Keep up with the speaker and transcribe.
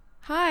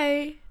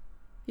Hi!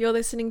 You're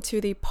listening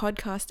to the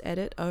podcast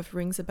edit of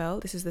Rings a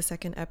Bell. This is the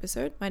second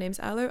episode. My name's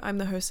Alo. I'm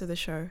the host of the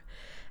show.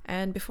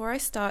 And before I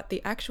start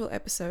the actual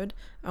episode,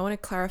 I want to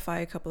clarify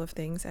a couple of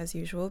things as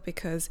usual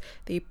because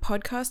the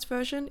podcast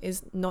version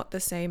is not the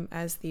same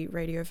as the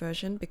radio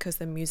version because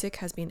the music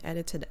has been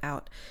edited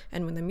out.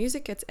 And when the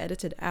music gets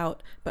edited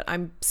out, but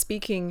I'm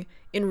speaking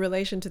in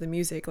relation to the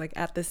music, like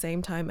at the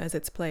same time as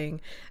it's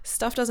playing,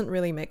 stuff doesn't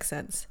really make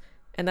sense.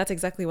 And that's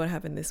exactly what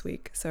happened this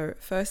week. So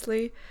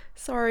firstly,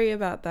 sorry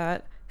about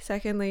that.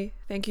 Secondly,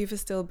 thank you for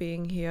still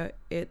being here.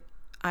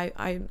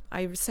 I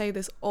say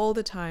this all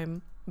the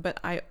time,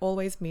 but I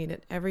always mean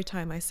it every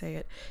time I say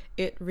it.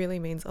 It really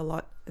means a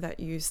lot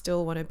that you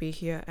still want to be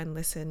here and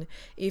listen,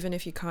 even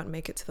if you can't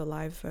make it to the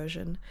live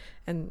version.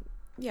 And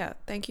yeah,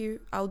 thank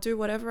you. I'll do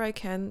whatever I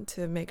can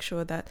to make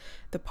sure that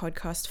the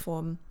podcast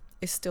form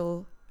is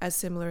still as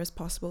similar as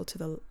possible to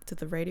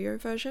the radio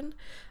version.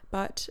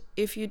 But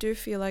if you do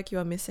feel like you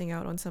are missing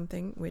out on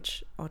something,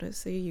 which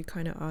honestly you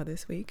kind of are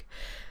this week,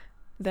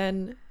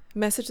 then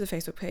message the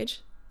Facebook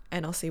page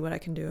and I'll see what I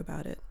can do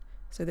about it.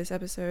 So this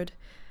episode,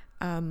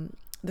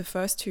 the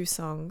first two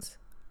songs,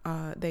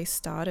 they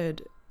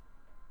started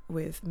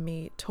with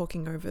me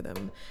talking over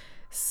them.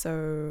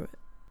 So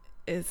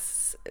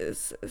it's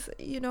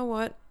you know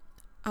what?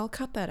 I'll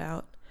cut that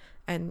out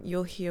and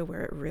you'll hear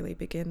where it really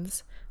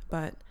begins.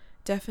 But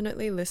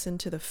definitely listen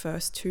to the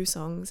first two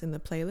songs in the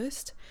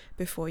playlist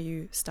before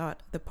you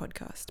start the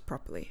podcast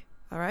properly.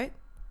 All right?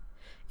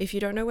 If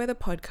you don't know where the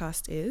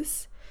podcast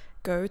is,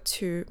 go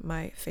to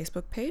my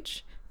Facebook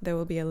page. There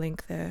will be a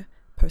link there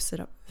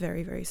posted up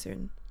very, very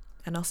soon.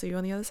 And I'll see you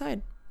on the other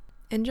side.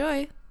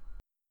 Enjoy!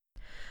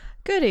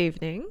 Good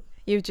evening.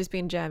 You've just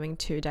been jamming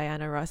to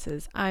Diana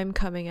Ross's I'm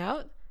Coming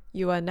Out.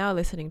 You are now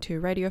listening to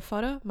Radio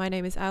Fodder. My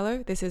name is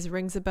Alo. This is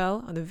Rings a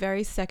Bell on the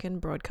very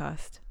second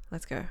broadcast.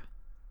 Let's go.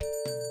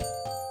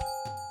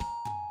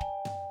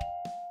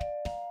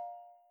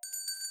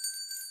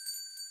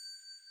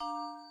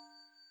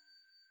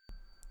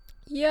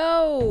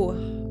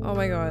 Yo! Oh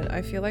my god,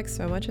 I feel like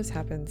so much has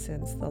happened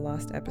since the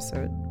last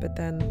episode, but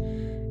then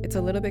it's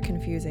a little bit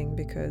confusing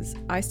because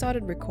I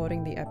started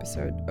recording the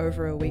episode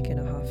over a week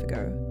and a half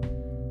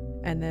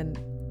ago, and then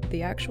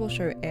the actual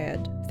show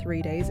aired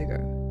 3 days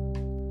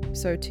ago.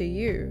 So to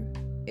you,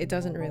 it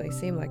doesn't really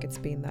seem like it's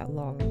been that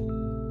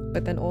long,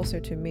 but then also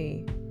to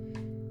me,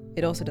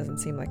 it also doesn't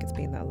seem like it's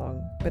been that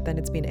long, but then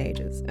it's been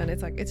ages, and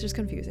it's just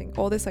confusing.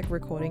 All this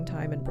recording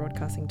time and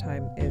broadcasting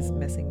time is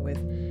messing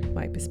with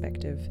my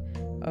perspective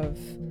of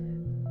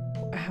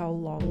how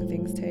long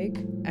things take,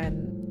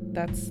 and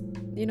that's,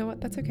 you know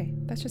what, that's okay.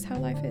 That's just how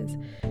life is.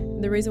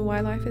 And the reason why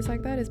life is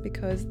like that is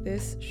because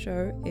this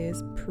show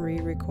is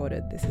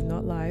pre-recorded. This is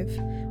not live,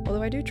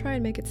 although I do try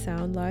and make it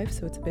sound live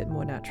so it's a bit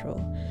more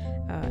natural.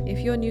 If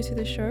you're new to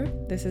the show,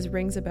 this is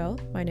Rings a Bell.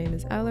 My name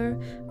is Alo.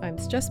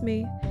 It's just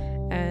me.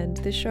 And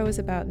this show is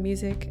about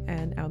music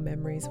and our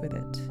memories with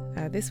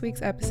it. This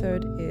week's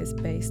episode is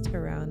based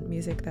around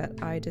music that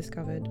I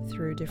discovered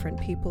through different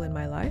people in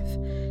my life.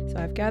 So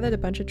I've gathered a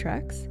bunch of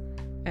tracks,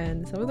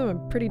 and some of them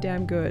are pretty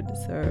damn good.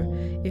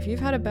 So if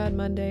you've had a bad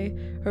Monday,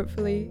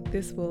 hopefully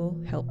this will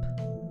help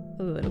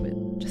a little bit,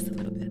 just a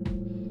little bit.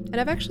 And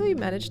I've actually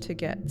managed to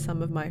get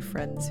some of my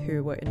friends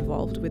who were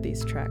involved with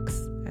these tracks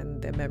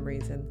and their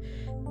memories and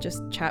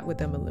just chat with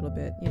them a little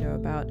bit,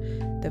 about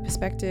their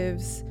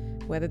perspectives,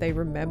 whether they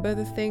remember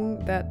the thing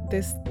that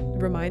this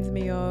reminds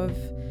me of,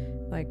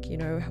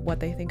 what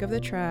they think of the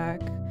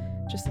track,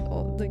 just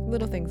all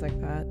little things like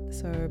that.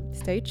 So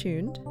stay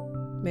tuned.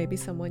 Maybe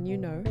someone you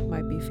know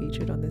might be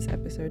featured on this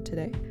episode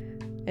today.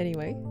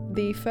 Anyway,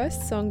 the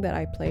first song that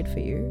I played for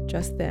you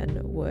just then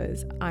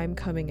was I'm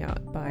Coming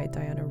Out by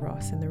Diana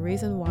Ross. And the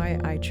reason why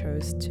I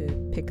chose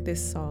to pick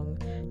this song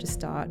to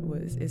start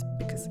is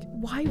because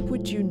why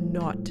would you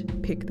not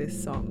pick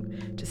this song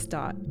to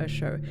start a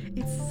show?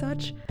 It's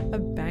such a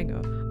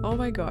banger. Oh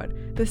my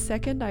god. The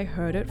second I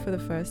heard it for the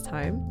first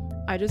time,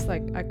 I just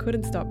I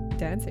couldn't stop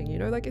dancing,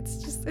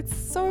 it's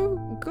so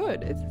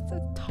good. It's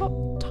a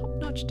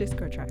top-notch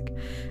disco track.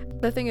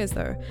 The thing is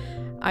though,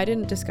 I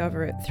didn't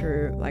discover it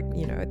through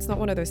it's not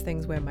one of those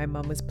things where my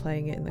mum was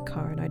playing it in the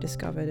car and I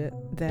discovered it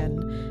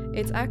then.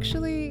 It's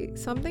actually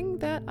something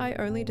that I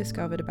only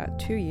discovered about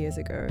 2 years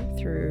ago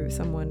through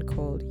someone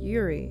called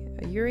Yuri.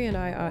 Yuri and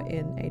I are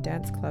in a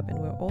dance club, and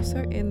we're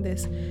also in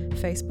this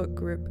Facebook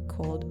group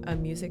called A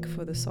Music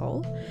for the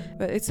Soul.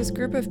 But it's this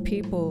group of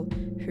people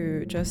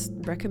who just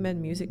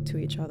recommend music to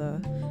each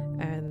other,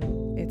 and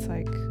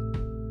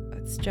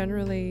it's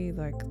generally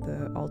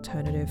the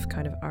alternative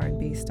kind of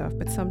R&B stuff,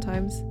 but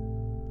sometimes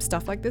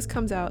stuff like this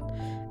comes out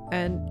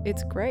and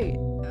it's great.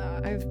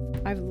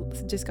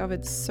 I've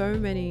discovered so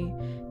many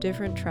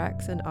different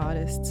tracks and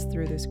artists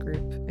through this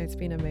group. It's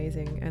been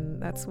amazing,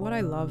 and that's what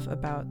I love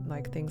about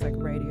things like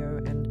radio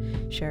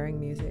and sharing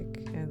music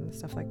and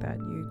stuff like that.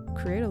 You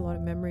create a lot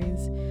of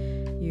memories,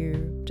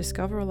 you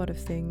discover a lot of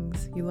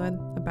things, you learn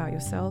about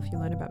yourself, you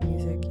learn about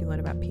music, you learn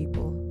about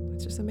people.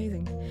 It's just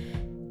amazing.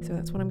 So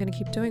that's what I'm going to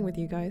keep doing with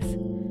you guys.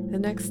 The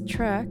next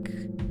track,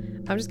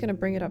 I'm just going to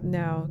bring it up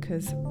now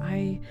because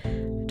I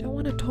don't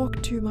don't want to talk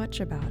too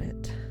much about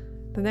it.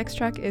 The next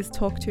track is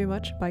Talk Too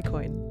Much by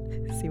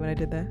Coin. See what I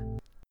did there?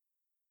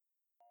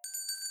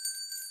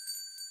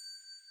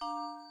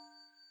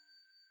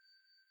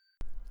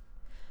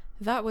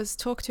 That was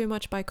Talk Too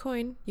Much by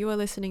Coin. You are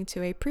listening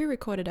to a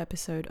pre-recorded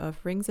episode of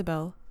Rings a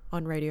Bell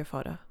on Radio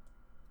Fodder.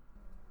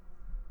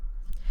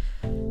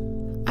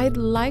 I'd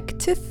like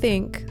to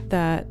think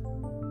that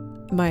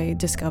my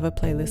Discover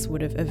playlist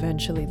would have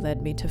eventually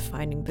led me to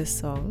finding this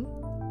song,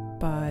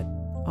 but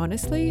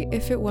honestly,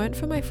 if it weren't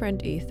for my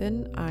friend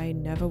Ethan, I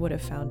never would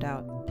have found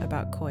out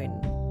about Coin,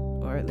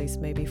 or at least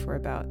maybe for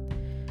about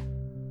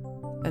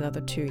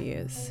another 2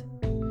 years.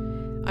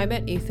 I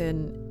met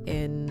Ethan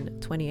in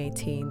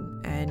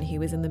 2018 and he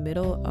was in the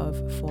middle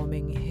of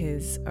forming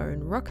his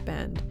own rock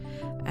band,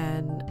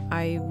 and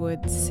I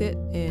would sit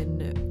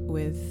in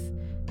with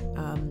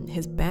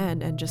his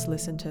band and just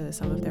listen to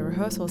some of their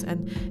rehearsals,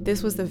 and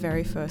this was the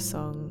very first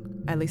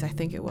song, at least I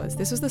think it was.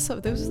 This was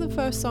the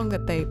first song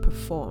that they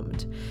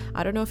performed.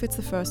 I don't know if it's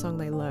the first song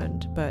they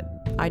learned, but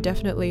I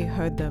definitely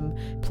heard them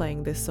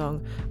playing this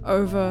song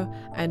over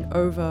and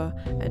over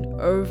and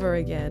over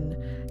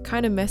again,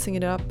 kind of messing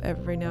it up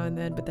every now and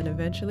then, but then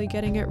eventually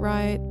getting it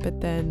right. But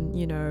then,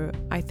 you know,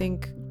 I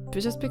think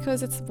just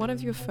because it's one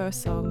of your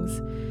first songs,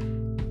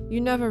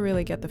 you never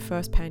really get the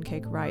first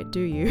pancake right,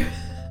 do you?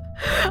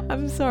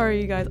 I'm sorry,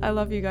 you guys. I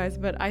love you guys,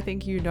 but I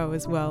think you know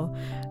as well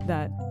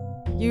that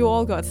you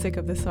all got sick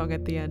of the song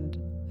at the end.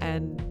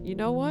 And you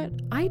know what?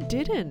 I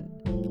didn't.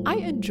 I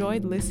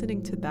enjoyed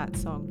listening to that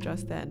song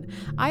just then.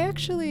 A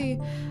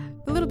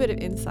little bit of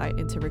insight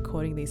into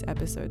recording these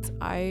episodes.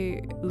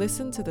 I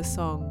listen to the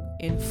song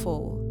in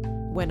full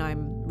when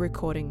I'm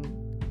recording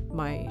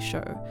my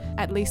show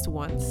at least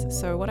once.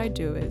 So what I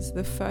do is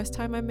the first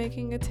time I'm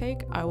making a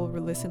take, I will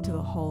listen to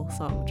the whole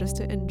song just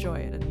to enjoy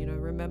it and, you know,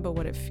 remember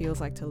what it feels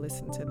like to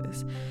listen to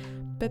this.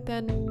 But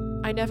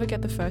then I never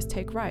get the first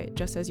take right,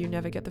 just as you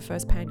never get the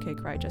first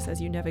pancake right, just as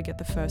you never get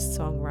the first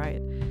song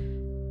right.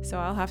 So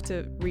I'll have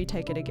to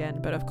retake it again,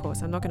 but of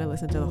course I'm not going to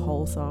listen to the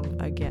whole song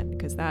again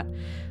because that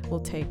will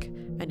take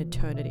an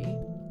eternity.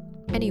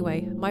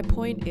 Anyway, my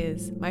point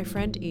is, my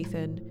friend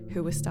Ethan,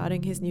 who was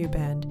starting his new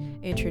band,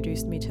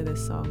 introduced me to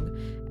this song,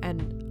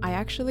 and I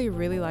actually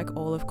really like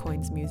all of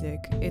Coin's music.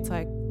 It's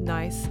like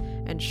nice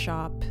and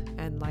sharp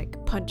and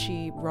like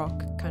punchy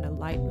rock kind of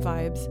light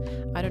vibes.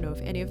 I don't know if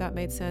any of that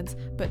made sense,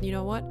 but you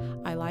know what?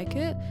 I like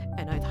it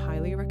and I'd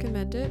highly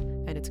recommend it,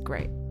 and it's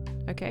great.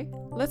 Okay,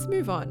 let's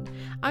move on.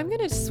 I'm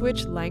gonna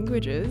switch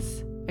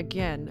languages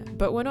again,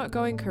 but we're not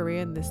going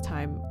Korean this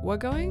time. We're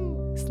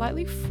going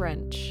slightly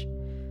French,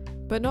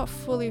 but not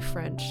fully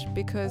French,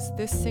 because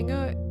this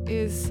singer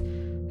is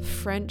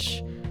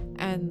French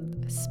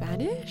and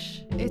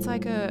Spanish. It's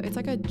like a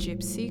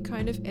gypsy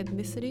kind of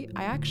ethnicity.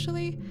 I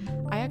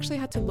actually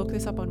had to look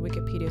this up on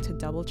Wikipedia to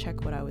double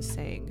check what I was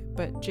saying,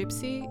 but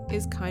gypsy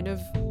is kind of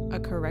a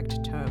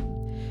correct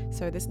term.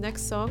 So this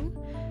next song,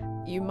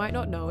 you might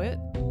not know it,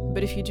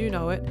 but if you do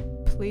know it,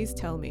 please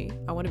tell me.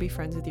 I want to be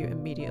friends with you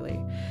immediately.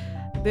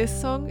 This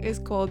song is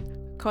called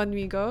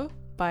Conmigo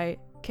by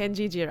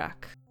Kenji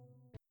Girac.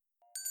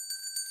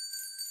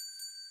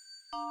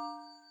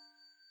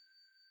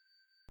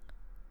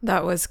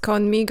 That was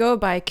Conmigo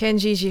by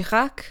Kenji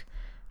Girac.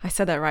 I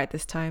said that right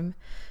this time.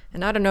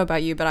 And I don't know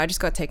about you, but I just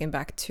got taken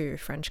back to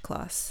French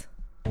class.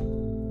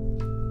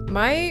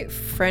 My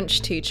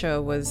French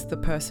teacher was the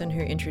person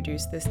who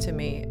introduced this to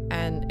me,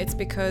 and it's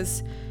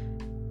because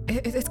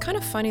it's kind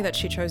of funny that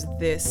she chose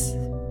this,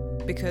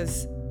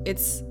 because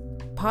it's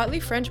partly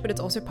French, but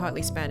it's also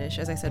partly Spanish,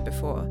 as I said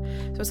before.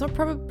 So it's not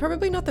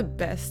probably not the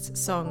best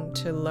song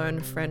to learn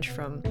French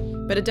from,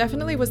 but it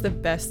definitely was the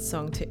best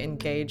song to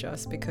engage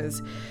us,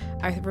 because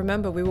I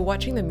remember we were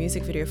watching the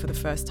music video for the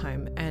first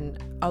time,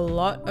 and a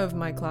lot of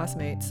my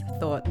classmates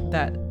thought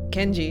that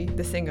Kenji,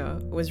 the singer,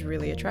 was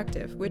really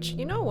attractive, which,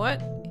 you know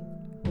what?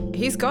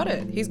 He's got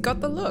it. He's got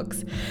the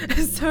looks.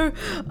 So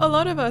a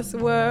lot of us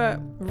were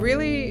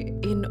really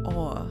in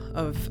awe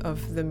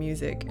of the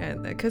music,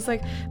 and because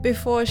like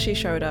before she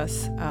showed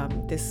us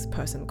this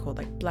person called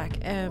like Black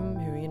M,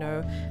 who, you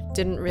know,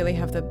 didn't really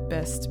have the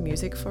best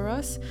music for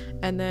us,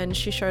 and then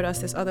she showed us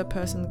this other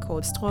person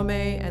called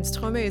Stromae, and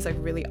Stromae is like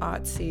really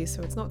artsy,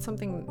 so it's not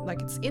something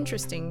like, it's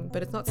interesting,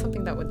 but it's not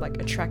something that would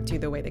like attract you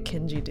the way that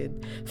Kenji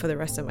did for the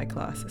rest of my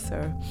class.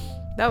 So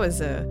that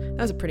was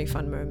a pretty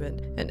fun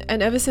moment,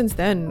 and ever since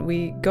then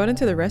we got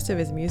into the rest of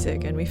his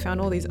music and we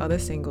found all these other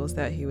singles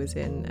that he was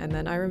in. And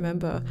then I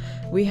remember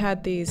we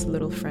had these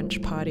little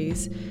French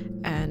parties,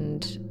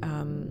 and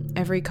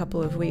every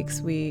couple of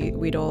weeks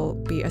we'd all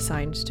be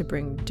assigned to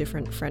bring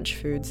different French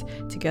foods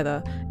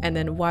together, and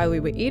then while we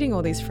were eating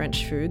all these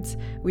French foods,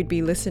 we'd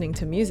be listening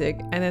to music,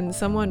 and then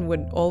someone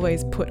would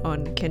always put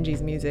on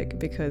Kenji's music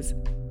because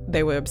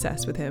they were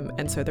obsessed with him,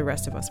 and so the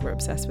rest of us were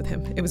obsessed with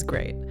him. It was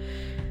great.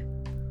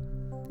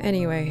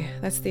 Anyway,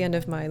 that's the end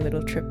of my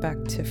little trip back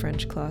to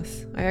French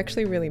class. I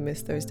actually really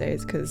miss those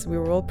days because we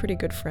were all pretty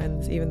good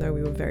friends, even though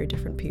we were very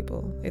different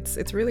people.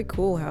 It's really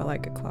cool how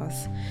like a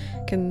class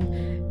can,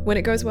 when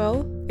it goes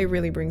well, it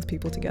really brings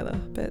people together.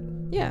 But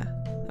yeah,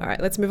 All right,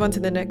 let's move on to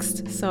the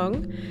next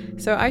song.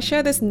 So I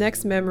share this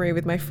next memory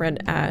with my friend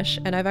Ash,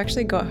 and I've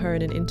actually got her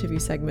in an interview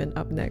segment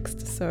up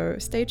next. So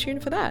stay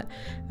tuned for that.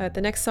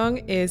 The next song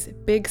is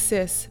Big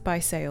Sis by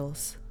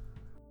Sales.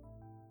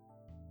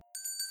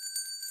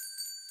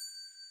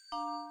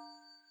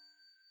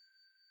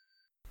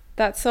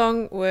 That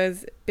song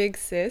was Big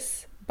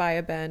Sis by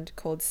a band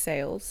called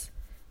Sales,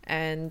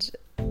 and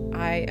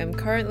I am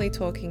currently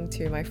talking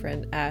to my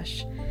friend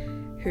Ash,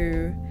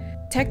 who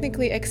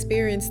technically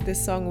experienced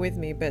this song with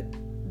me but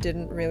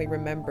didn't really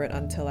remember it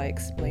until I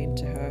explained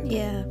to her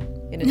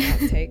in an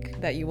outtake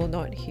that you will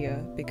not hear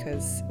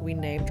because we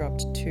name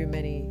dropped too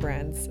many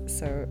brands.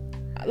 So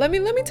let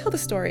me tell the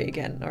story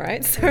again, all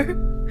right? So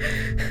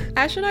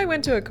Ash and I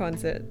went to a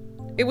concert.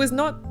 It was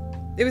not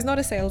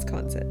a Sales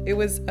concert. It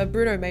was a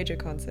Bruno Major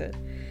concert.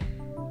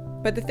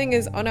 But the thing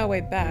is, on our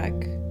way back,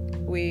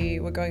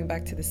 we were going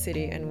back to the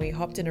city and we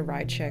hopped in a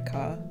rideshare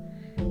car.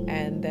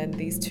 And then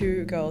these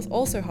two girls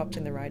also hopped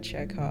in the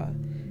rideshare car.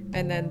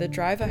 And then the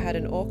driver had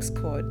an aux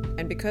cord.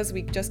 And because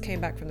we just came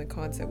back from the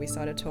concert, we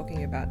started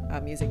talking about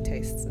our music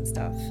tastes and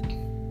stuff.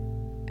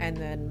 And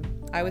then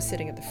I was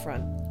sitting at the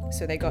front.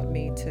 So they got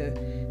me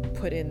to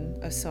put in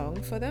a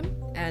song for them.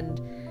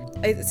 And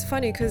it's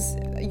funny because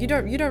you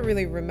don't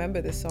really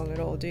remember this song at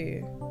all, do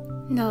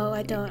you? No,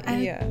 I don't.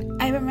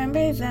 I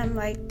remember them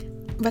like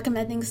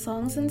recommending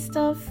songs and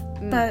stuff,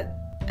 but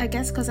I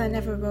guess because I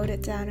never wrote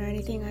it down or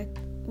anything, like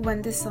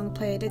when this song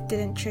played, it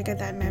didn't trigger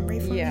that memory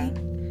for me.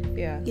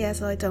 Yeah,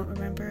 so I don't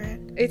remember it.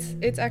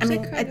 It's actually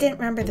I didn't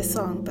remember the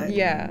song, but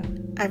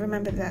I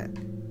remember that.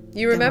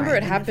 You remember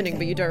it happening,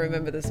 but you don't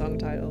remember the song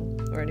title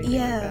or anything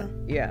like that.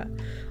 Yeah.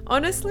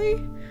 Honestly,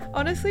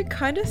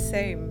 kind of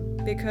same,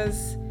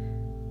 because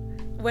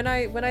when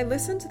I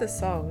listened to the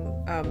song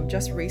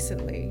just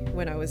recently,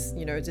 when I was,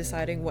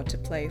 deciding what to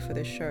play for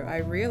this show, I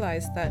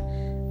realized that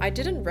I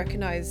didn't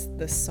recognize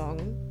the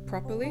song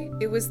properly.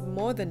 It was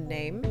more the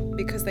name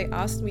because they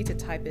asked me to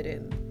type it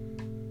in.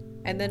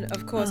 And then,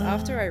 of course,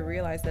 after I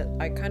realized that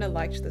I kind of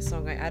liked the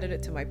song, I added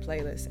it to my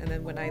playlist. And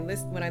then when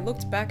I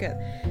looked back at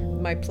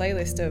my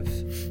playlist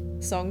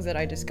of songs that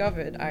I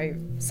discovered, I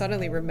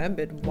suddenly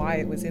remembered why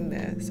it was in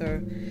there.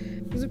 So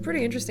it was a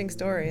pretty interesting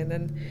story. And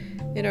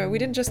then, we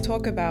didn't just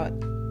talk about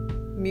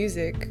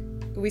music.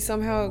 We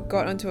somehow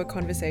got onto a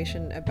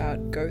conversation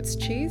about goat's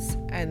cheese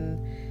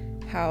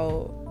and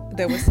how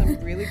there were some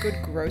really good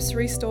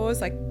grocery stores,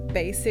 like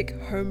basic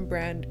home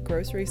brand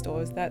grocery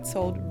stores that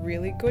sold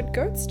really good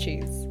goat's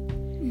cheese.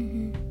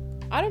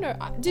 I don't know.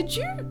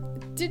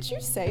 Did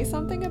you say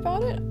something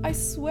about it? I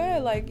swear,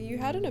 like, you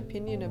had an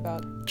opinion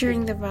about...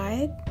 During the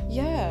ride?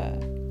 Yeah.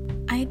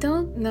 I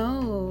don't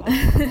know.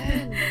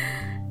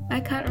 I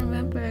can't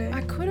remember.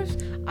 I could have...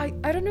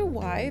 I don't know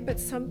why, but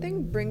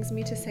something brings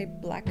me to say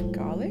black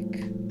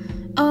garlic.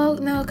 Oh,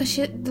 no, because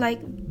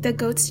the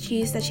goat's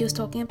cheese that she was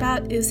talking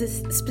about is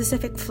this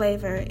specific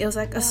flavor. It was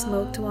like a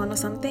smoked one or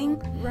something.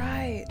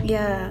 Right.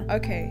 Yeah.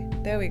 Okay,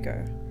 there we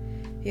go.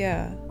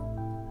 Yeah.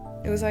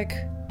 It was like...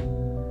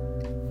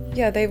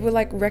 Yeah, they were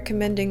like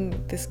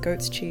recommending this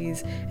goat's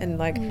cheese and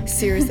like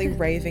seriously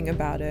raving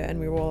about it,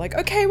 and we were all like,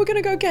 okay, we're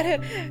gonna go get it.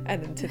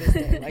 And then to this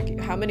day, like,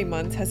 how many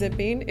months has it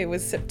been? It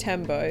was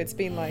September. It's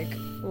been like,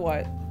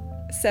 what,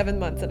 7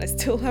 months, and I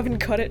still haven't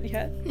got it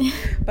yet.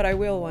 But I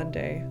will one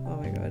day. Oh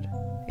my god.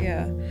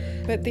 Yeah.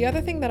 But the other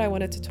thing that I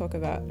wanted to talk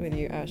about with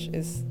you, Ash,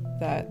 is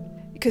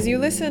that because you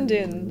listened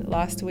in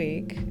last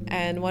week,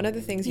 and one of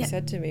the things you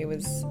said to me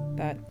was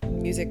that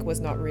music was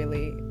not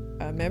really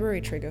a memory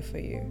trigger for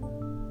you,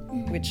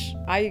 which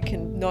I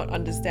can not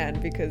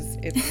understand because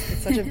it's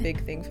such a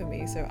big thing for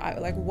me. So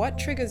what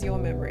triggers your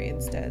memory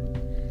instead?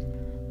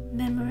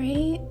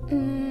 Memory?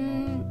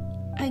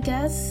 I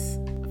guess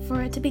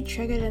for it to be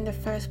triggered in the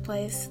first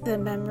place, the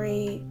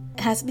memory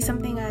has to be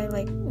something I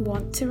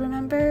want to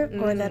remember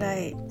or that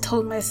I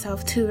told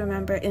myself to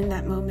remember in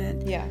that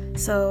moment. Yeah.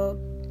 So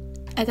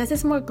I guess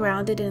it's more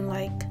grounded in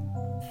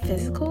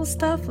physical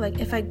stuff. Like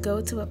if I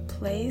go to a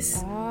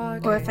place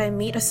or if I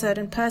meet a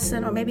certain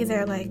person, or maybe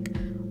they're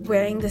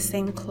wearing the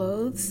same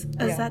clothes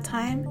as that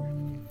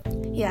time.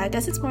 Yeah, I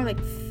guess it's more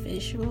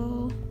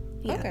visual.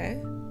 Yeah.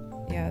 Okay.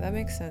 Yeah, that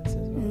makes sense as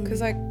well.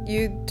 Because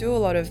you do a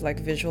lot of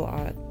visual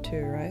art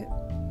too, right?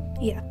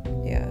 Yeah.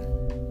 Yeah.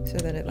 So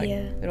then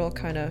it all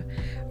kind of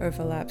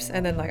overlaps.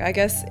 And then I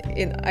guess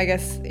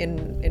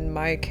in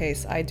my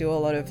case I do a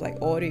lot of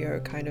audio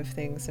kind of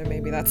things. So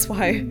maybe that's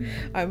why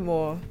I'm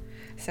more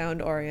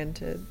sound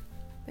oriented.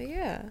 But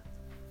yeah.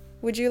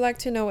 Would you like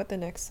to know what the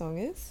next song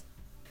is?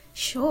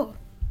 Sure.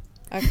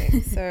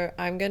 Okay, so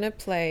I'm gonna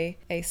play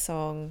a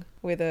song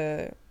with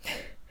a...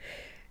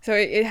 So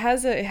it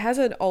has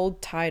an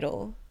old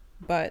title,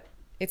 but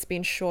it's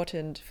been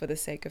shortened for the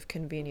sake of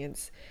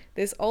convenience.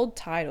 This old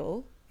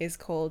title is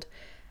called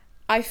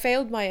I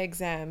Failed My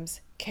Exams,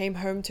 Came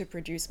Home to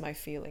Produce My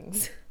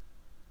Feelings.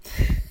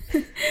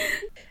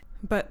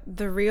 But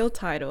the real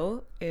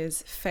title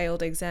is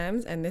Failed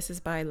Exams, and this is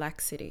by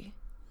Laxcity.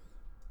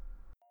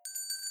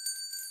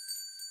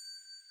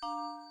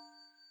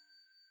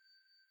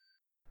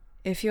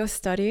 If you're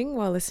studying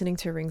while listening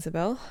to Rings a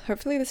Bell,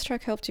 hopefully this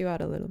track helped you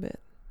out a little bit.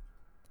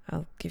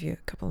 I'll give you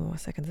a couple more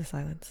seconds of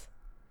silence.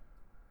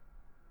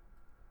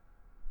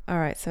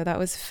 Alright, so that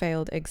was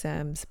Failed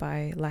Exams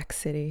by Lax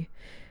City.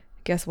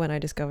 Guess when I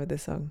discovered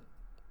this song?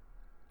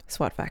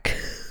 SWATFAC.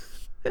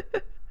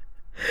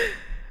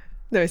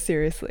 No,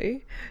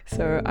 seriously.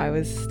 So I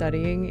was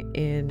studying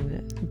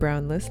in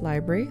Brownless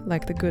Library,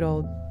 like the good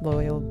old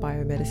loyal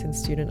biomedicine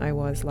student I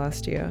was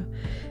last year.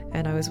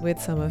 And I was with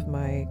some of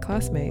my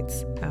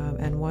classmates,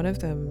 and one of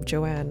them,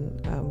 Joanne,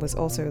 was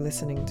also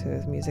listening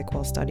to music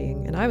while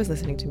studying, and I was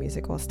listening to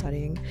music while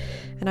studying.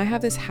 And I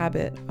have this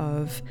habit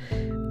of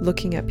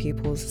looking at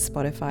people's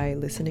Spotify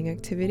listening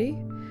activity.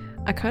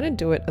 I kind of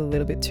do it a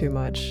little bit too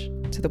much,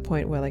 to the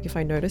point where, like, if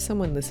I notice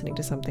someone listening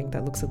to something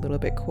that looks a little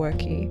bit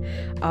quirky,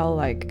 I'll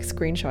like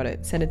screenshot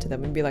it, send it to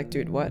them and be like,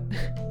 dude, what?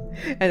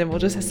 And then we'll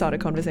just start a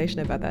conversation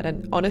about that.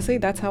 And honestly,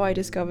 that's how I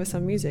discover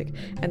some music.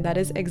 And that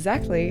is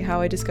exactly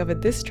how I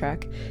discovered this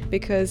track,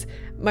 because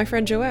my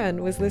friend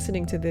Joanne was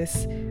listening to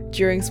this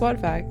during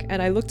SWATFAC,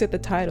 and I looked at the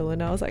title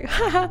and I was like,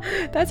 haha,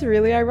 that's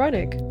really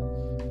ironic.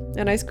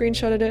 And I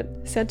screenshotted it,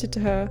 sent it to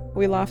her,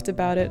 we laughed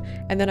about it,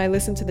 and then I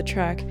listened to the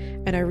track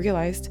and I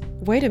realized,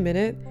 wait a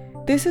minute,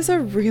 this is a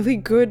really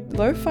good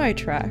lo-fi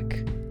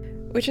track.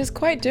 Which is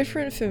quite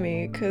different for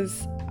me,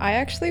 because I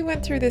actually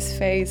went through this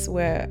phase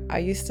where I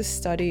used to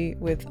study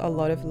with a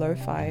lot of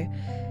lo-fi,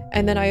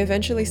 and then I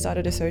eventually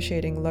started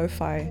associating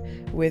lo-fi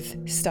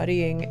with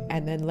studying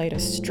and then later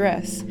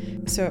stress.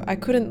 So I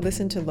couldn't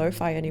listen to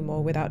lo-fi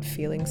anymore without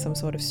feeling some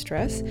sort of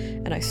stress,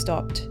 and I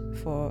stopped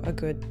for a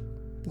good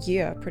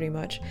year pretty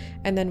much.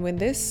 And then when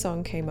this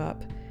song came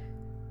up,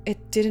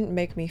 it didn't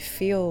make me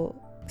feel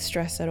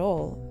stress at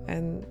all,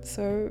 and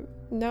so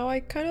now I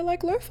kind of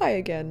like lo-fi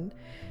again.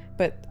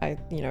 But I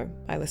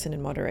listen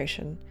in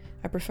moderation.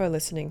 I prefer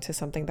listening to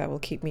something that will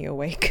keep me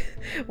awake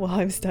while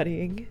I'm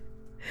studying.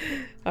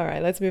 All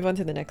right, let's move on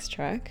to the next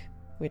track,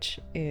 which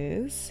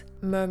is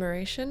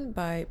Murmuration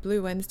by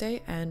Blue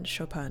Wednesday and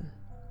Chopin.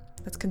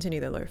 Let's continue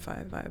the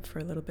lo-fi vibe for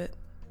a little bit.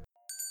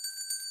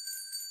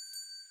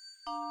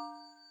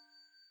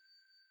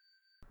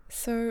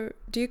 So,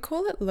 do you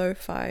call it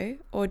lo-fi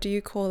or do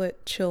you call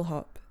it chill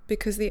hop?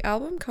 Because the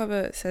album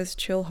cover says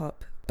chill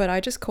hop, but I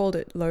just called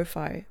it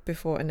lo-fi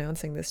before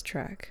announcing this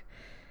track.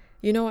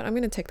 You know what, I'm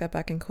going to take that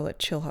back and call it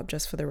chill hop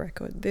just for the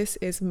record. This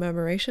is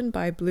Murmuration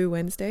by Blue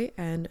Wednesday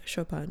and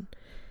Chopin.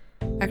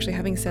 Actually,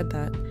 having said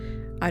that,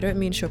 I don't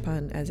mean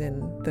Chopin as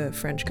in the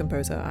French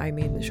composer, I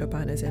mean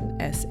Chopin as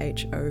in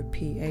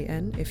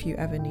S-H-O-P-A-N, if you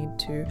ever need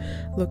to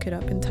look it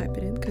up and type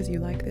it in because you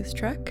like this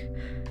track.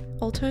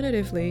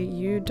 Alternatively,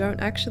 you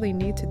don't actually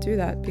need to do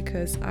that,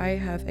 because I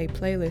have a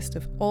playlist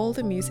of all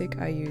the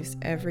music I use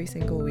every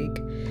single week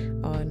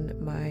on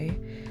my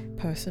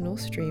personal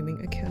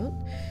streaming account.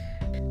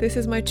 This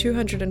is my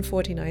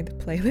 249th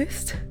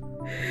playlist,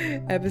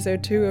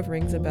 episode 2 of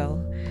Rings a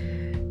Bell.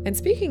 And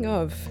speaking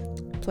of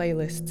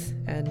playlists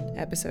and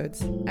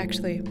episodes,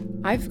 actually,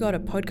 I've got a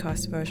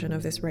podcast version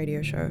of this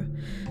radio show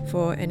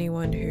for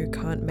anyone who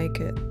can't make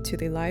it to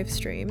the live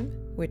stream,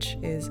 which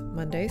is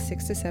Monday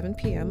 6 to 7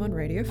 p.m. on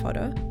Radio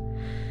Fodder.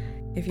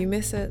 If you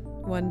miss it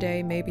one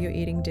day, maybe you're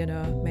eating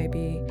dinner,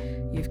 maybe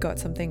you've got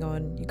something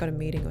on, you've got a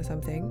meeting or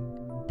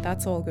something,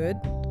 that's all good,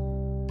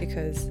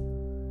 because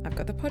I've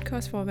got the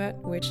podcast format,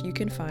 which you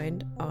can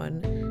find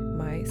on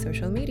my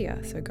social media.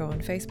 So go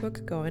on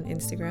Facebook, go on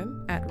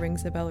Instagram at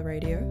Rings the Bell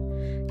Radio.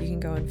 You can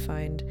go and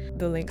find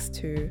the links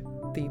to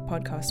the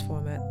podcast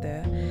format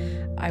there.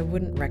 I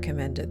wouldn't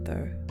recommend it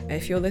though.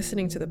 If you're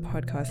listening to the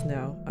podcast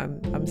now,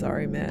 I'm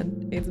sorry,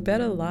 man. It's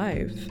better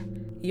live.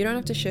 You don't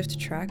have to shift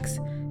tracks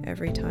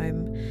every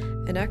time.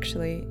 And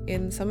actually,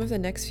 in some of the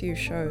next few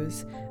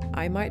shows,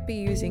 I might be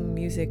using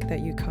music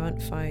that you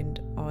can't find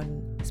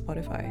on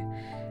Spotify.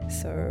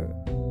 So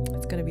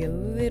it's going to be a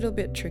little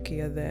bit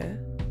trickier there,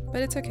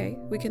 but it's okay.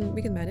 We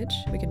can manage.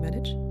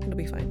 It'll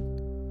be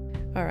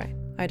fine. All right,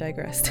 I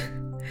digressed.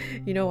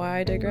 You know why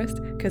I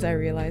digressed? Because I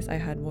realized I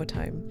had more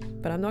time.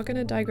 But I'm not going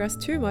to digress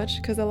too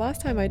much, because the last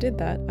time I did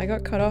that, I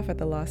got cut off at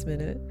the last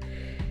minute.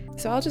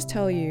 So I'll just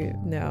tell you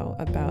now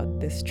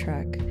about this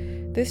track.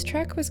 This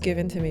track was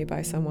given to me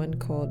by someone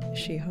called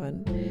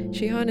Shihan.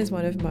 Shihan is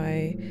one of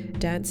my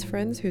dance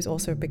friends who's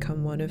also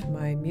become one of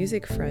my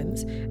music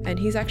friends, and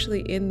he's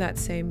actually in that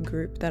same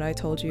group that I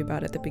told you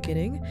about at the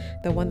beginning,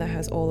 the one that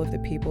has all of the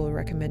people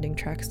recommending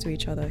tracks to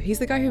each other. He's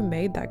the guy who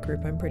made that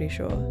group, I'm pretty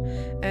sure.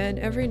 And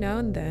every now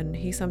and then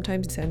he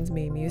sometimes sends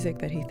me music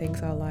that he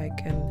thinks I'll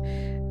like,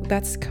 and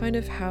that's kind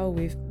of how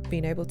we've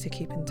been able to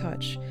keep in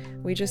touch.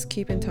 We just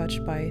keep in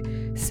touch by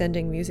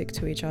sending music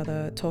to each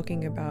other,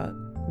 talking about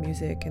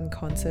music and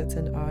concerts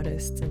and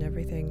artists and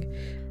everything.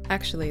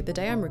 Actually, the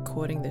day I'm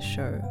recording this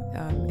show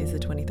is the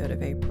 23rd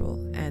of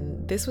April,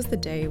 and this was the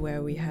day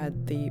where we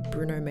had the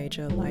Bruno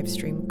Major live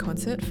stream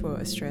concert for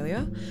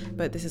Australia,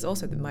 but this is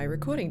also my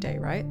recording day,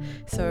 right?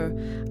 So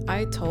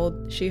I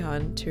told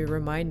Shihan to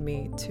remind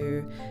me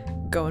to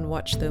go and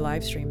watch the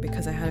live stream,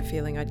 because I had a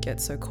feeling I'd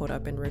get so caught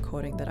up in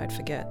recording that I'd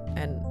forget,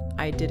 and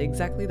I did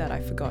exactly that.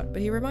 I forgot,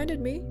 but he reminded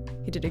me.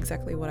 He did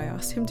exactly what I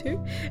asked him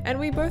to, and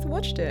we both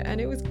watched it, and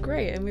it was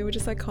great, and we were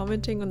just like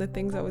commenting on the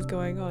things that was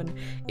going on.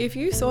 If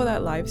you saw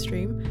that live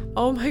stream,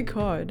 oh my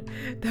god,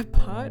 the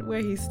part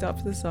where he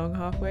stops the song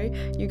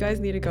halfway, you guys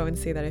need to go and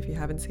see that if you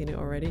haven't seen it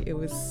already. It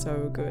was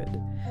so good.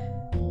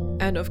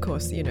 And of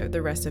course, you know,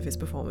 the rest of his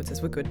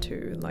performances were good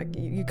too. Like,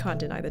 you can't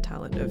deny the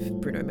talent of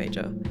Bruno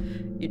Major.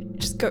 You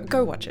just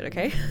go watch it,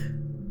 okay?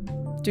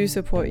 Do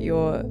support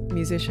your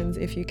musicians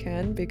if you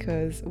can,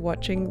 because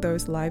watching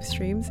those live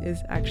streams is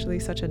actually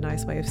such a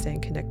nice way of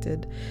staying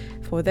connected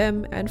for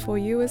them and for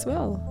you as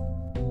well.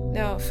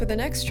 Now, for the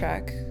next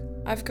track,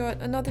 I've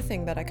got another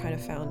thing that I kind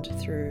of found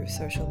through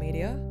social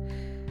media,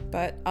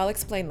 but I'll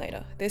explain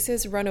later. This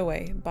is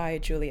Runaway by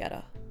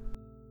Julieta.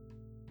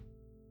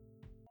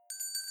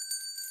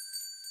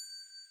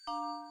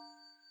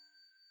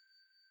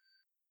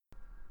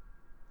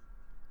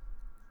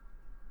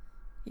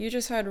 You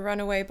just heard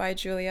Runaway by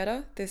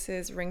Julieta. This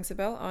is Rings a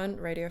Bell on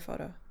Radio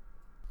Photo.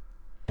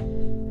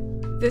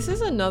 This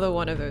is another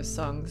one of those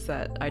songs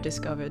that I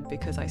discovered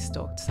because I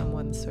stalked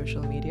someone's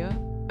social media.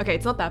 Okay,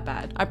 it's not that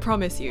bad, I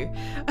promise you.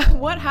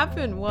 What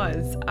happened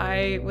was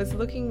I was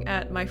looking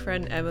at my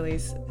friend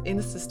Emily's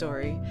Insta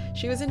story.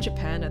 She was in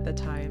Japan at the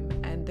time,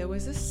 and there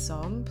was this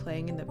song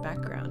playing in the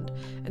background.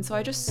 And so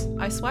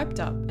I swiped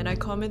up and I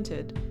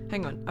commented.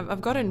 Hang on, I've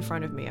got it in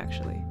front of me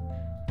actually.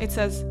 It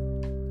says,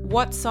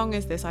 "What song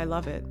is this? I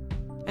love it."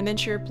 And then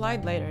she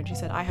replied later and she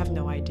said, "I have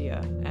no idea."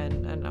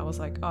 And I was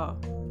like, oh,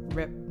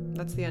 rip.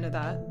 That's the end of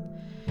that.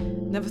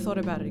 Never thought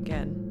about it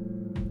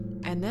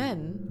again. And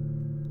then,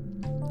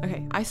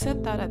 okay, I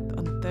said that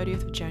on the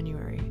 30th of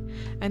January.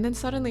 And then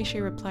suddenly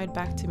she replied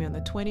back to me on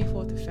the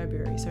 24th of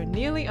February. So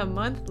nearly a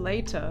month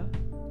later,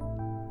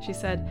 she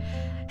said,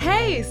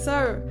 "Hey,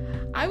 so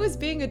I was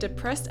being a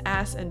depressed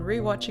ass and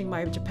rewatching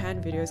my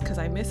Japan videos because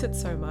I miss it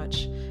so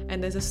much.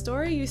 And there's a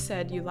story you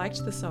said you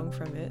liked the song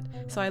from it.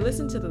 So I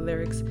listened to the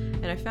lyrics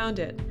and I found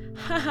it.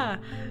 Haha,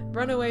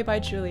 Runaway by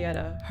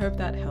Julieta. Hope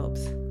that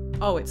helps."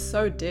 Oh, it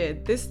so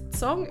did. This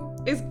song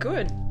is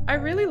good. I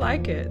really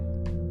like it.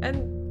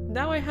 And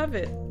now I have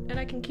it and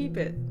I can keep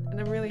it. And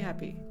I'm really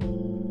happy.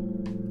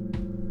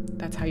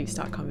 That's how you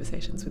start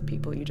conversations with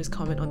people. You just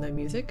comment on their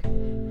music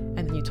and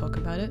then you talk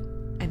about it.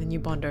 And then you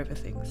bond over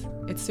things.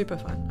 It's super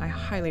fun. I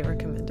highly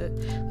recommend it.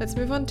 Let's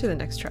move on to the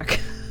next track.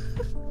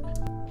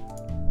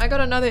 I got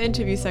another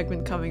interview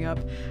segment coming up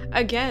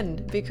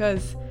again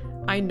because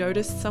I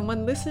noticed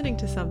someone listening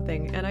to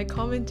something and I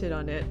commented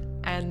on it,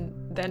 and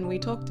then we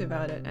talked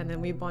about it and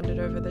then we bonded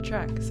over the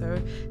track.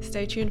 So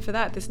stay tuned for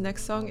that. This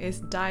next song is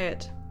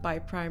Diet by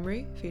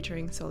Primary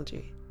featuring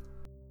Solji.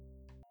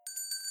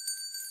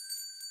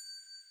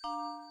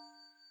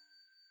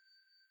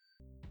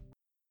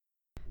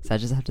 So I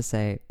just have to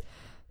say,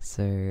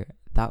 so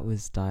that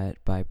was Diet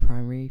by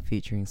Primary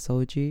featuring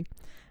Solji,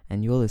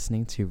 and you're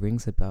listening to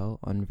Rings a Bell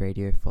on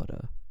Radio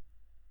Fodder.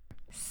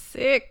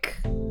 Sick.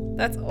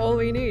 That's all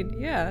we need.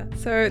 Yeah.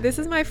 So this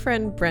is my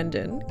friend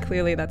Brendan.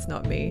 Clearly that's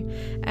not me.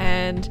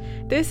 And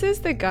this is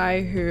the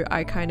guy who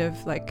I kind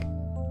of like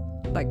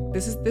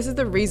this is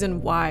the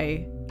reason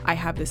why I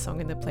have this song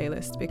in the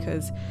playlist,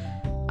 because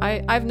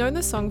I've known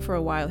this song for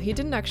a while. He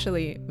didn't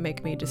actually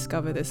make me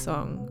discover this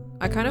song.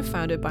 I kind of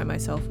found it by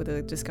myself with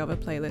a Discover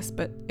playlist,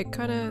 but it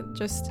kind of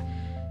just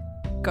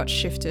got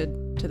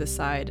shifted to the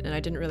side and I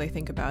didn't really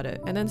think about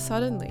it. And then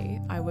suddenly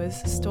I was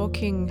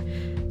stalking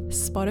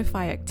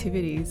Spotify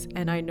activities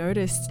and I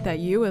noticed that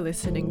you were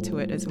listening to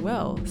it as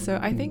well. So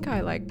I think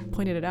I like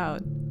pointed it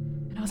out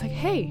and I was like,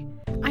 "Hey,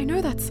 I know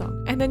that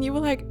song." And then you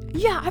were like,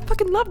 "Yeah, I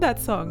fucking love that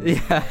song."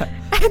 Yeah.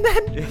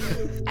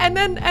 And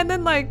then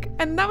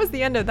that was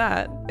the end of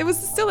that. It was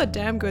still a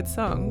damn good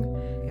song.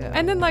 Yeah.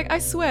 And then like I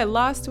swear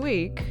last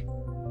week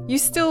you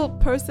still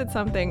posted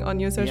something on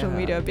your social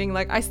media being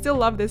like, "I still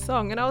love this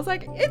song." And I was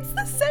like, it's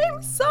the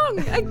same song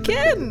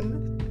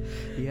again.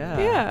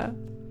 Yeah.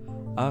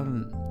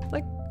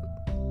 Like,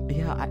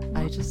 yeah,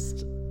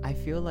 I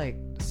feel like,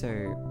 so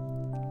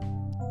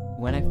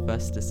when I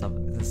first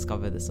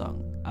discovered the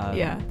song,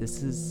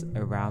 this is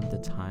around the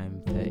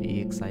time that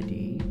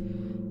EXID,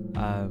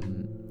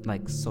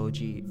 like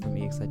Solji from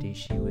EXID,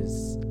 she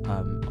was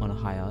on a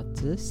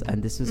hiatus,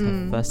 and this was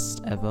her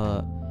first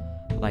ever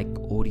like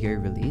audio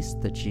release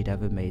that she'd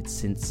ever made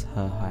since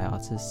her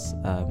hiatus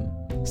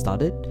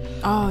started.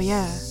 Oh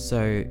yeah.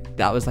 So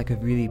that was like a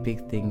really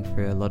big thing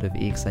for a lot of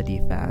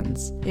EXID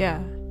fans.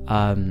 Yeah.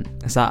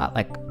 So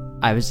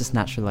I was just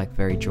naturally like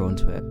very drawn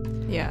to it.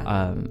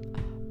 Yeah.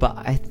 But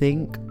I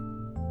think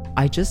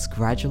I just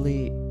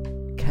gradually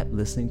kept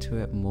listening to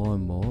it more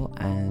and more,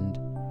 and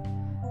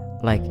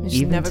like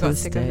even never to got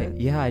this sick of day, it.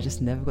 yeah, I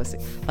just never got sick.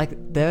 Like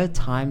there are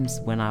times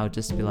when I would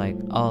just be like,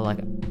 oh, like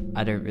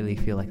I don't really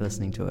feel like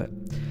listening to it.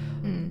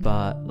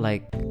 But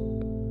like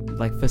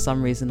for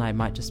some reason I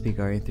might just be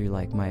going through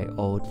like my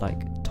old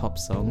like top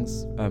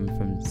songs from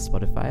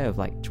Spotify of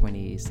like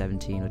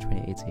 2017 or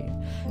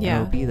 2018. Yeah.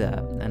 And I'll be there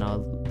and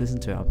I'll listen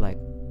to it. I'll be like,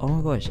 oh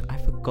my gosh, I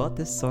forgot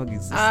this song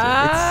existed.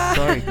 It's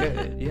so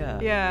good.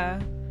 Yeah.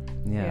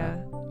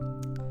 Yeah.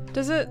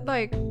 Does it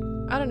like,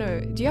 I don't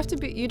know.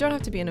 You don't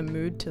have to be in a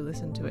mood to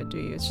listen to it, do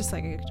you? It's just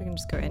like you can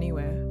just go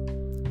anywhere.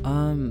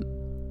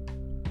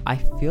 I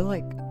feel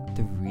like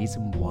the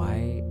reason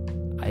why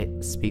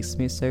it speaks to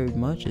me so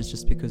much is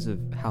just because of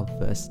how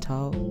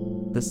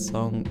versatile the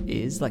song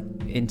is, like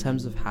in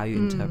terms of how you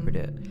interpret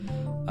it.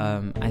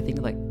 I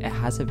think like it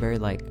has a very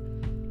like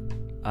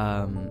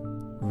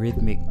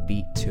rhythmic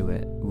beat to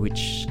it,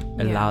 which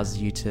allows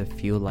you to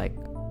feel like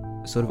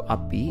sort of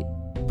upbeat,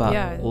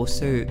 but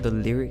also the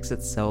lyrics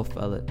itself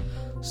are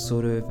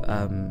sort of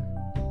I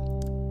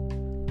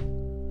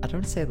don't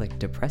want to say like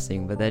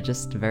depressing, but they're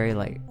just very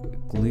like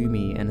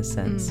gloomy in a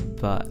sense.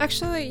 But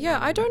actually,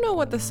 I don't know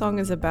what the song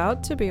is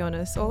about, to be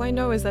honest. All I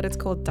know is that it's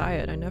called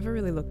Diet. I never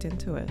really looked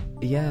into it.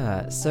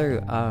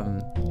 So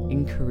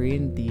in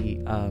Korean,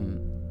 the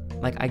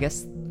like I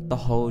guess the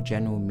whole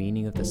general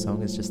meaning of the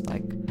song is just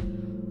like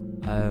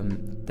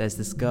there's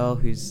this girl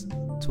who's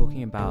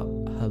talking about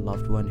her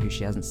loved one who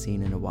she hasn't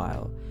seen in a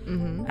while,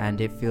 and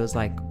it feels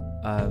like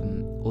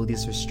all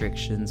these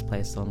restrictions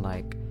placed on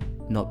like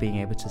not being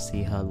able to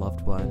see her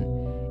loved one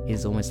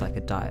is almost like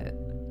a diet.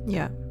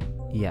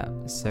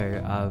 So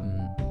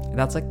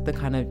that's like the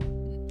kind of,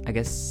 I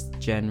guess,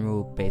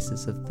 general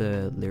basis of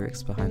the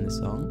lyrics behind the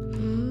song.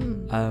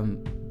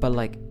 But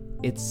like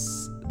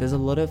there's a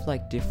lot of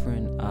like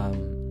different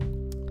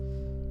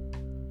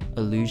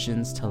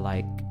allusions to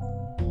like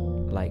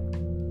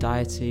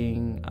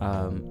dieting,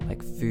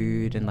 like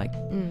food, and like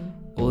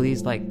all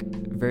these like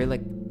very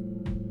like,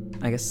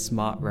 I guess,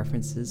 smart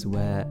references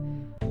where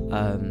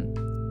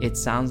it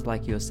sounds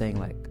like you're saying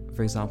like,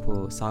 for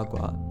example,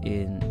 sagwa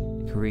in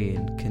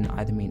Korean can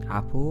either mean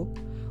apple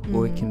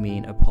or it can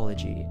mean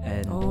apology.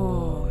 And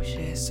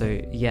so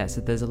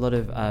there's a lot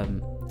of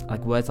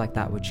like words like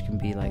that which can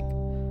be like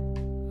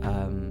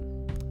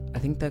I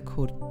think they're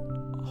called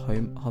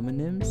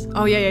homonyms.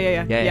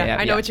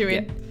 I know what you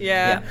mean.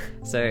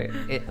 So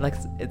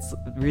it's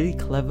really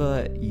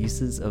clever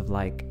uses of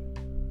like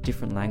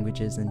different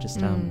languages and just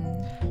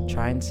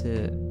trying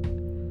to,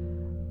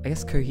 I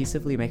guess,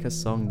 cohesively make a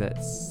song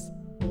that's,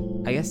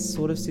 I guess,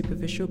 sort of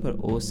superficial but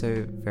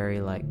also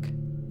very like,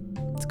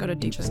 it's got a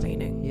deeper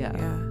meaning.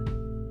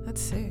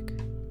 That's sick.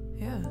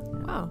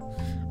 Wow,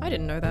 I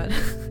didn't know that.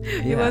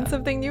 You learn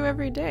something new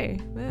every day,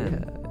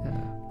 man.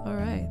 All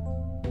right.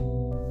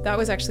 That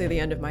was actually the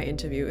end of my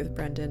interview with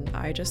Brendan.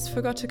 I just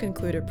forgot to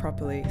conclude it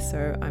properly,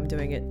 so I'm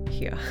doing it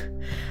here.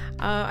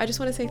 I just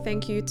want to say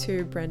thank you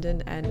to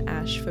Brendan and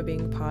Ash for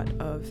being part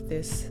of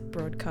this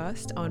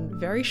broadcast on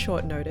very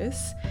short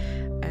notice.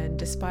 And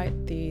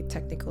despite the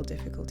technical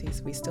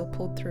difficulties, we still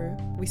pulled through.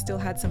 We still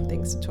had some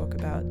things to talk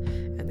about,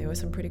 and there were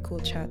some pretty cool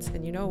chats.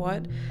 And you know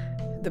what?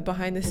 The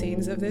behind the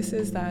scenes of this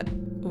is that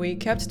we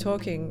kept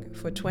talking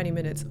for 20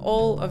 minutes.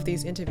 All of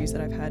these interviews that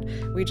I've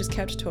had, we just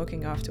kept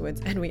talking afterwards,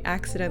 and we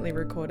accidentally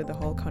recorded the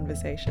whole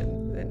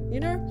conversation. And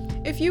you know,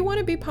 if you want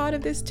to be part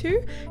of this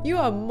too, you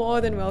are more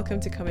than welcome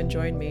to come and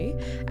join me.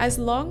 As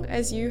long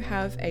as you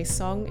have a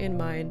song in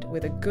mind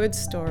with a good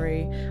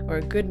story or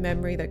a good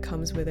memory that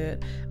comes with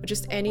it, or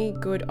just any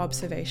good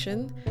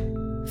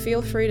observation,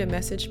 feel free to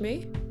message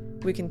me.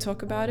 We can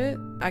talk about it,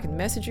 I can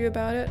message you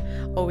about it,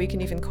 or we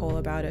can even call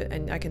about it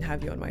and I can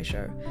have you on my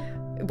show.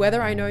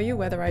 Whether I know you,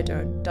 whether I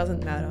don't,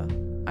 doesn't matter.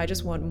 I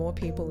just want more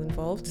people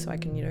involved so I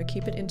can, you know,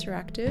 keep it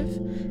interactive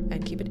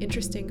and keep it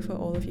interesting for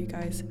all of you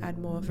guys, add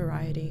more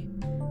variety,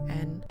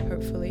 and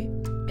hopefully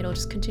it'll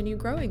just continue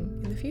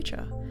growing in the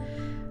future.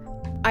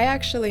 I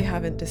actually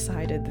haven't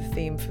decided the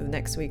theme for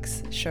next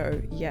week's show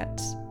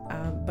yet.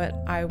 But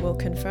I will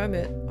confirm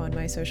it on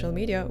my social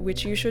media,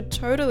 which you should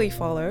totally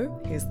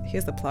follow.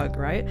 Here's the plug,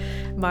 right?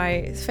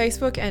 My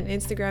Facebook and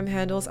Instagram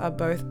handles are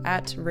both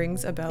at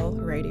Rings a Bell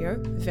Radio.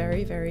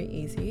 Very, very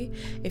easy.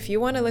 If you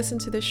want to listen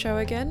to this show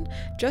again,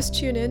 just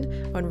tune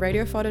in on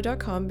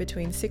radiofodder.com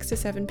between 6 to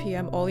 7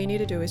 p.m. All you need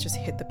to do is just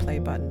hit the play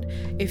button.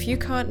 If you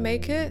can't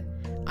make it,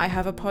 I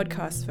have a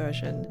podcast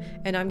version,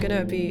 and I'm going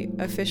to be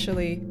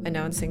officially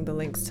announcing the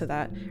links to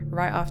that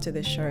right after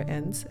this show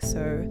ends,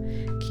 so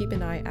keep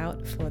an eye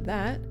out for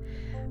that.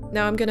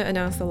 Now I'm going to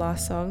announce the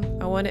last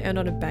song. I want to end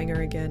on a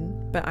banger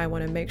again, but I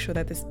want to make sure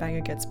that this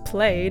banger gets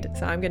played,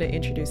 so I'm going to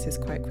introduce this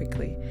quite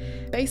quickly.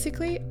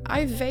 Basically,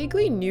 I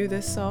vaguely knew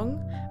this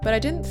song, but I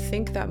didn't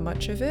think that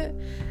much of it,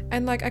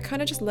 and I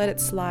kind of just let it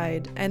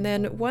slide. And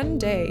then one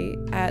day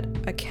at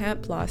a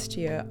camp last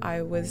year,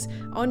 I was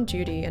on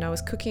duty and I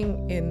was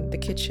cooking in the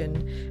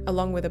kitchen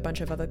along with a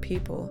bunch of other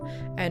people,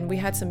 and we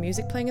had some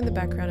music playing in the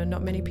background and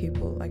not many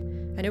people,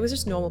 and it was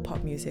just normal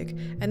pop music.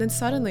 And then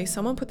suddenly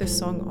someone put this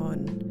song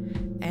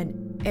on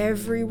and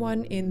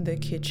everyone in the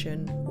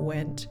kitchen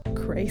went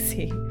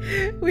crazy.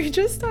 We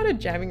just started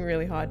jamming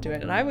really hard to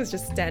it, and I was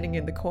just standing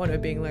in the corner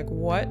being like,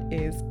 what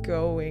is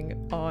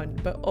going on?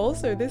 But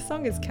also, this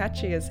song is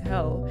catchy as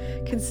hell,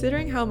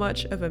 considering how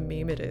much of a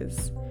meme it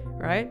is,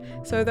 right?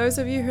 So those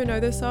of you who know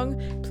this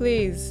song,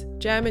 please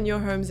jam in your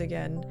homes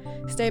again.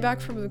 Stay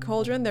back from the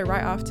cauldron, they're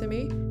right after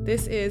me.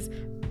 This is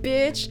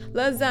Bitch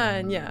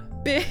Lasagna.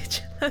 Bitch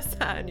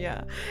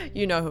Lasagna.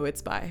 You know who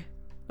it's by.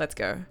 Let's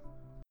go.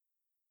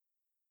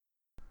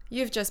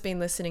 You've just been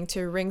listening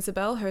to Rings a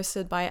Bell,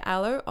 hosted by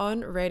Aloe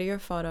on Radio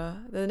Fodder.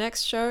 The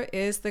next show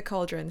is The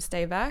Cauldron.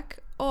 Stay back,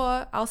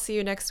 or I'll see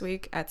you next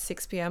week at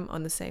 6 p.m.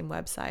 on the same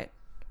website.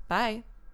 Bye.